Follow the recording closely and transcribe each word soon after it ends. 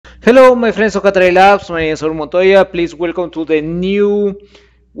Hello, my friends of Catray Labs. My name is Saul Montoya. Please welcome to the new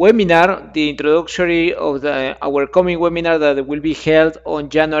webinar, the introductory of our coming webinar that will be held on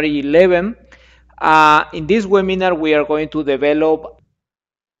January 11. In this webinar, we are going to develop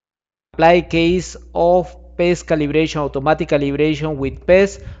apply case of pest calibration, automatic calibration with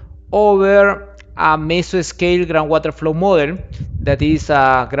Pest over a mesoscale groundwater flow model. That is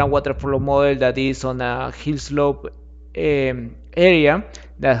a groundwater flow model that is on a Hillslope area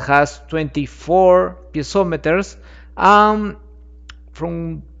that has 24 piezometers.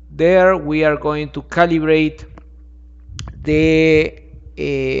 From there, we are going to calibrate the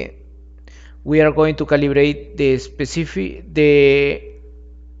uh, the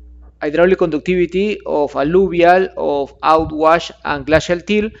hydraulic conductivity of alluvial, of outwash, and glacial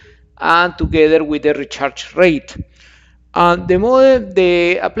till, and together with the recharge rate.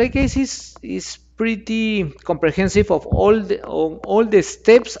 The apply case is pretty comprehensive of all the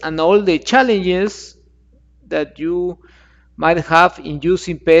steps and all the challenges that you might have in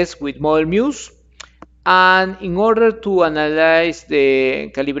using Pest with Model Muse. And in order to analyze the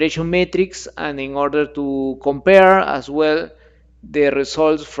calibration metrics and in order to compare as well the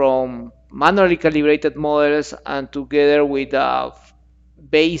results from manually calibrated models and together with a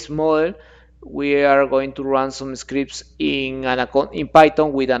base model, we are going to run some scripts in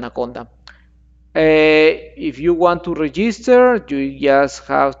Python with Anaconda. If you want to register, you just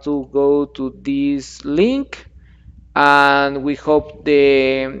have to go to this link, and we hope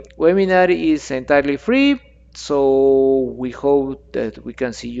the webinar is entirely free, so we hope that we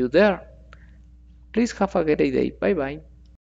can see you there. Please have a great day. Bye bye.